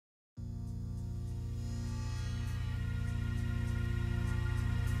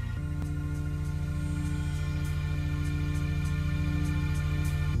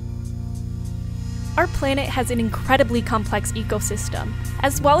Our planet has an incredibly complex ecosystem,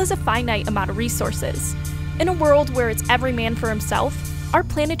 as well as a finite amount of resources. In a world where it's every man for himself, our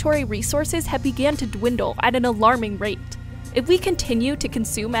planetary resources have begun to dwindle at an alarming rate. If we continue to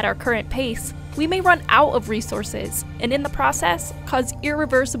consume at our current pace, we may run out of resources, and in the process, cause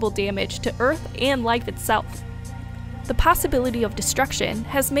irreversible damage to Earth and life itself. The possibility of destruction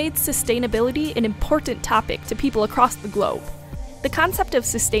has made sustainability an important topic to people across the globe. The concept of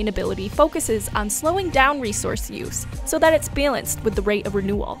sustainability focuses on slowing down resource use so that it's balanced with the rate of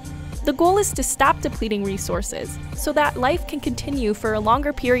renewal. The goal is to stop depleting resources so that life can continue for a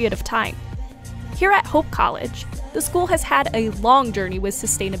longer period of time. Here at Hope College, the school has had a long journey with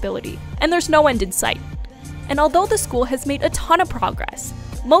sustainability, and there's no end in sight. And although the school has made a ton of progress,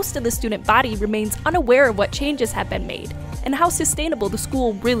 most of the student body remains unaware of what changes have been made and how sustainable the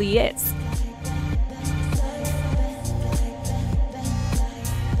school really is.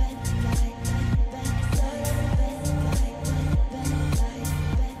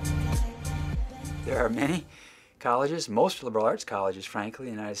 There are many colleges, most liberal arts colleges, frankly,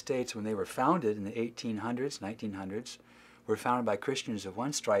 in the United States, when they were founded in the 1800s, 1900s, were founded by Christians of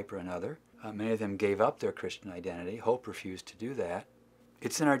one stripe or another. Many of them gave up their Christian identity. Hope refused to do that.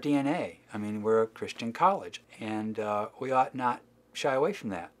 It's in our DNA. I mean, we're a Christian college, and we ought not shy away from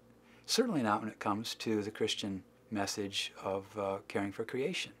that. Certainly not when it comes to the Christian message of caring for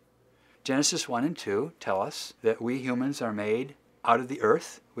creation. Genesis 1 and 2 tell us that we humans are made out of the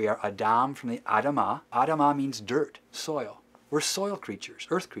earth. We are Adam from the Adamah. Adamah means dirt, soil. We're soil creatures,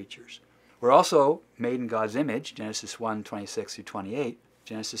 earth creatures. We're also made in God's image, Genesis 1, 26 through 28.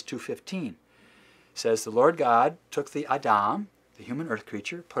 Genesis 2:15 says, the Lord God took the Adam, the human earth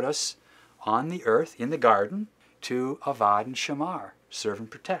creature, put us on the earth in the garden to avad and shamar, serve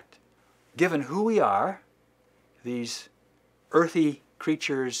and protect. Given who we are, these earthy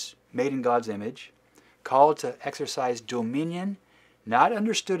creatures made in God's image, called to exercise dominion, not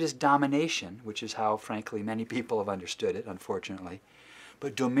understood as domination, which is how, frankly, many people have understood it, unfortunately,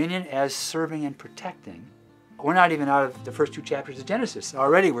 but dominion as serving and protecting. We're not even out of the first two chapters of Genesis.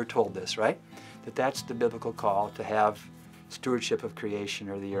 Already we're told this, right? That that's the biblical call, to have stewardship of creation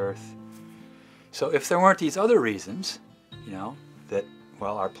or the earth. So if there weren't these other reasons, you know, that,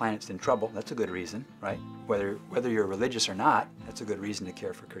 well, our planet's in trouble, that's a good reason, right? Whether you're religious or not, that's a good reason to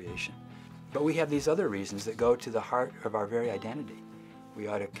care for creation. But we have these other reasons that go to the heart of our very identity. We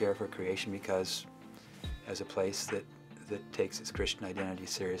ought to care for creation because as a place that takes its Christian identity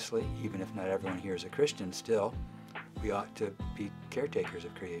seriously, even if not everyone here is a Christian still, we ought to be caretakers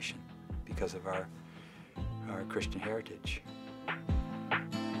of creation because of our Christian heritage.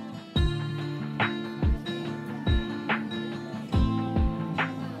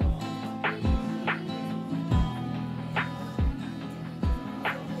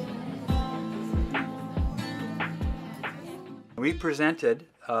 We presented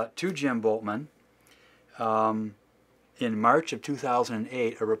to Jim Boltman in March of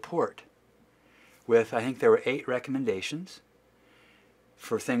 2008 a report with, I think there were 8 recommendations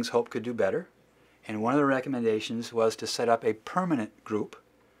for things Hope could do better. And one of the recommendations was to set up a permanent group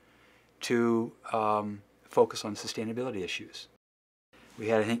to focus on sustainability issues. We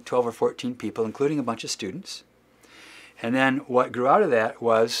had, I think, 12 or 14 people, including a bunch of students. And then what grew out of that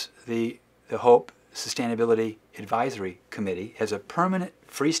was the Hope Sustainability Advisory Committee as a permanent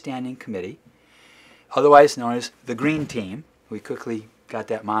freestanding committee, otherwise known as the Green Team. We quickly got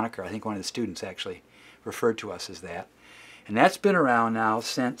that moniker. I think one of the students actually referred to us as that. And that's been around now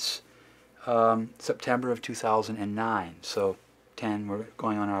since September of 2009. So we're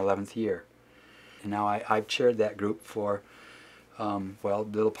going on our 11th year. And now I've chaired that group for, well,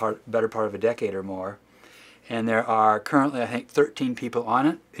 better part of a decade or more. And there are currently, I think, 13 people on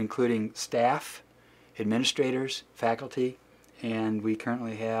it, including staff, administrators, faculty, and we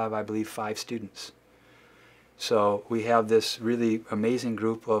currently have, I believe, 5 students. So we have this really amazing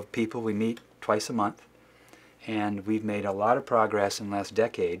group of people. We meet twice a month, and we've made a lot of progress in the last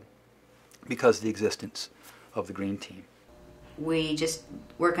decade because of the existence of the Green Team. We just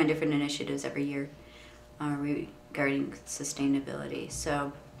work on different initiatives every year regarding sustainability.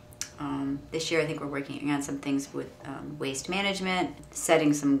 So this year I think we're working on some things with waste management,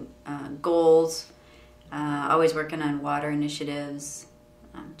 setting some goals, always working on water initiatives,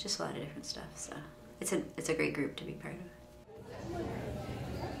 just a lot of different stuff. So it's a great group to be part of.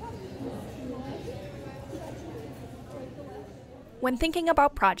 When thinking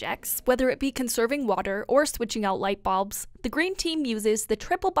about projects, whether it be conserving water or switching out light bulbs, the Green Team uses the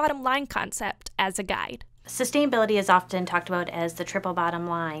triple bottom line concept as a guide. Sustainability is often talked about as the triple bottom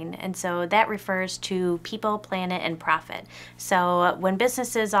line, and so that refers to people, planet, and profit. So when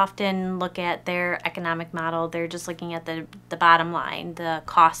businesses often look at their economic model, they're just looking at the bottom line, the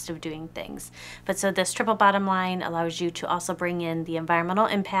cost of doing things. But so this triple bottom line allows you to also bring in the environmental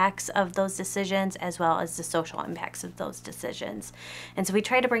impacts of those decisions as well as the social impacts of those decisions. And so we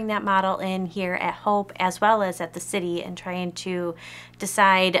try to bring that model in here at Hope as well as at the city, and trying to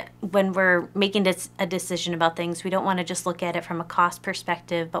decide when we're making a decision about things, we don't want to just look at it from a cost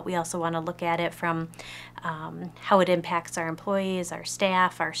perspective, but we also want to look at it from how it impacts our employees, our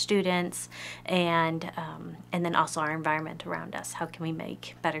staff, our students, and then also our environment around us. How can we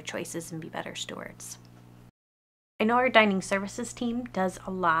make better choices and be better stewards? I know our dining services team does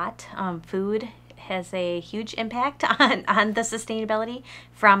a lot. Food has a huge impact on the sustainability,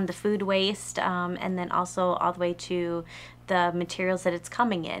 from the food waste and then also all the way to the materials that it's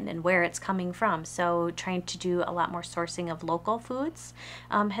coming in and where it's coming from. So trying to do a lot more sourcing of local foods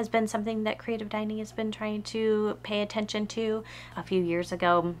has been something that Creative Dining has been trying to pay attention to. A few years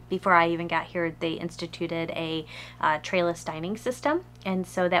ago, before I even got here, they instituted a trayless dining system, and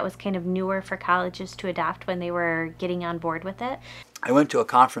so that was kind of newer for colleges to adopt when they were getting on board with it. I went to a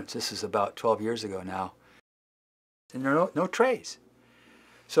conference, this is about 12 years ago now, and there are no trays.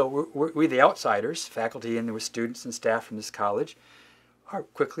 So we the outsiders, faculty and there were students and staff from this college, are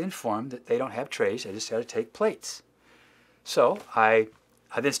quickly informed that they don't have trays, they just got to take plates. So I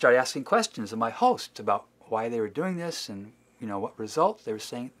then started asking questions of my host about why they were doing this and what results. They were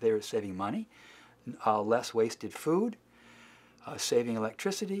saying they were saving money, less wasted food, saving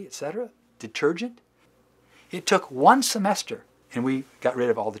electricity, etc., detergent. It took 1 semester and we got rid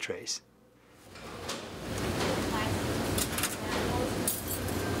of all the trays.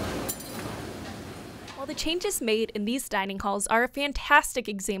 While the changes made in these dining halls are a fantastic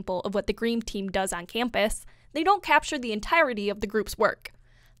example of what the Green Team does on campus, they don't capture the entirety of the group's work.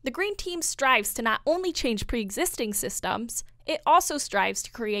 The Green Team strives to not only change pre-existing systems, it also strives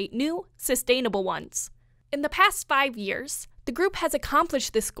to create new, sustainable ones. In the past 5 years, the group has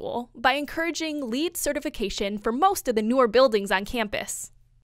accomplished this goal by encouraging LEED certification for most of the newer buildings on campus.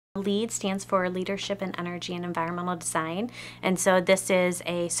 LEED stands for Leadership in Energy and Environmental Design, and so this is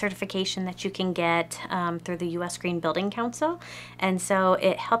a certification that you can get through the U.S. Green Building Council, and so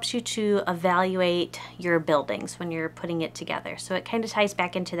it helps you to evaluate your buildings when you're putting it together. So it kind of ties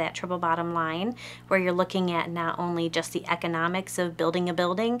back into that triple bottom line, where you're looking at not only just the economics of building a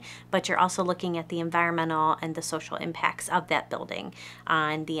building, but you're also looking at the environmental and the social impacts of that building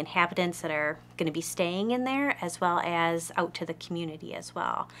on the inhabitants that are going to be staying in there, as well as out to the community as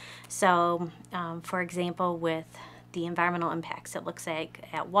well. So, for example, with the environmental impacts, it looks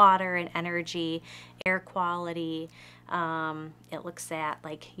at water and energy, air quality. It looks at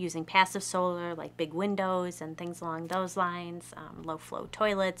using passive solar, like big windows and things along those lines, low flow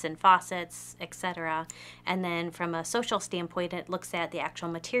toilets and faucets, etc. And then from a social standpoint, it looks at the actual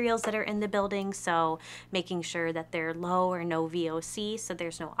materials that are in the building, so making sure that they're low or no VOC, so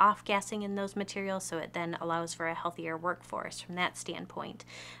there's no off-gassing in those materials, so it then allows for a healthier workforce from that standpoint.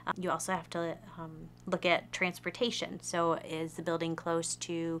 You also have to look at transportation. So is the building close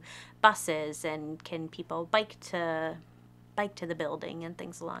to buses, and can people bike to the building and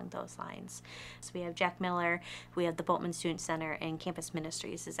things along those lines. So we have Jack Miller, we have the Boltman Student Center, and Campus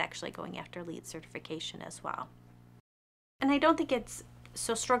Ministries is actually going after LEED certification as well. And I don't think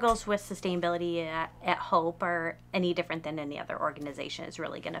struggles with sustainability at Hope are any different than any other organization is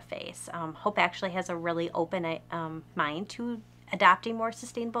really going to face. Hope actually has a really open mind to adopting more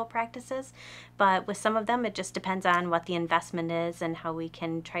sustainable practices, but with some of them it just depends on what the investment is and how we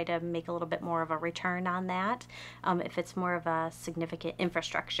can try to make a little bit more of a return on that, if it's more of a significant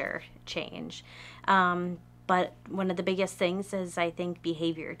infrastructure change. But one of the biggest things is, I think,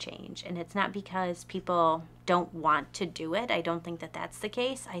 behavior change, and it's not because people don't want to do it. I don't think that that's the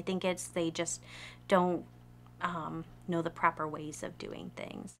case. I think it's they just don't know the proper ways of doing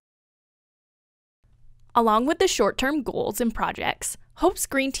things. Along with the short-term goals and projects, Hope's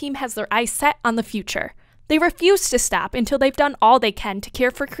Green Team has their eyes set on the future. They refuse to stop until they've done all they can to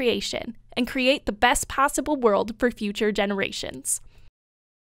care for creation and create the best possible world for future generations.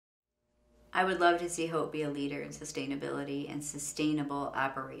 I would love to see Hope be a leader in sustainability and sustainable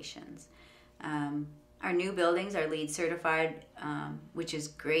operations. Our new buildings are LEED certified, which is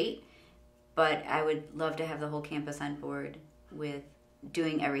great, but I would love to have the whole campus on board with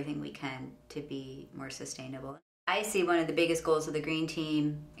doing everything we can to be more sustainable. I see one of the biggest goals of the Green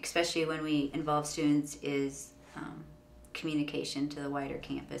Team, especially when we involve students, is communication to the wider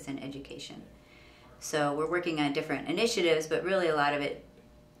campus and education. So we're working on different initiatives, but really a lot of it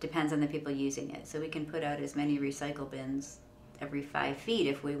depends on the people using it. So we can put out as many recycle bins every 5 feet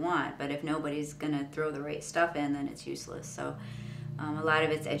if we want, but if nobody's going to throw the right stuff in, then it's useless. So a lot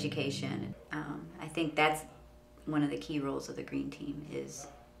of it's education. I think that's one of the key roles of the green team, is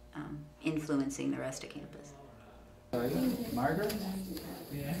influencing the rest of campus. Margaret?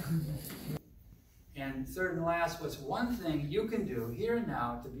 Yeah. And third and last, what's one thing you can do here and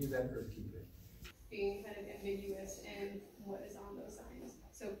now to be a better earth keeper? Being kind of ambiguous in what is on those signs,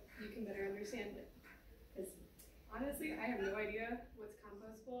 so you can better understand it. Because honestly, I have no idea what's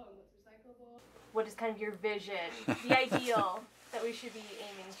compostable and what's recyclable. What is kind of your vision, the ideal that we should be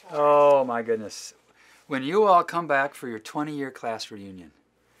aiming for? Oh my goodness. When you all come back for your 20-year class reunion,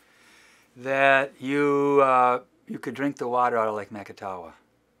 that you could drink the water out of Lake Makatawa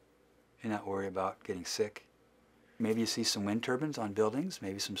and not worry about getting sick. Maybe you see some wind turbines on buildings,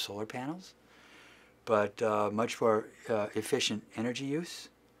 maybe some solar panels, but much more efficient energy use.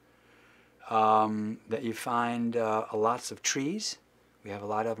 That you find lots of trees. We have a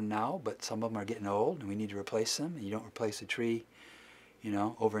lot of them now, but some of them are getting old and we need to replace them. And you don't replace a tree,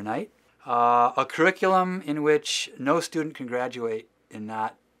 overnight. A curriculum in which no student can graduate and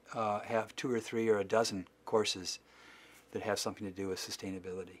not have 2 or 3 or a dozen courses that have something to do with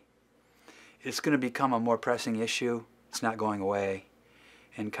sustainability. It's going to become a more pressing issue. It's not going away,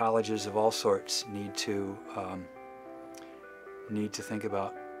 and colleges of all sorts need to think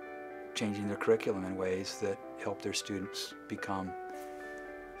about changing their curriculum in ways that help their students become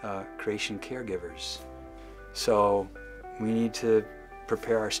creation caregivers. So we need to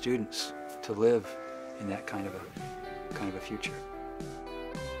prepare our students to live in that kind of a future.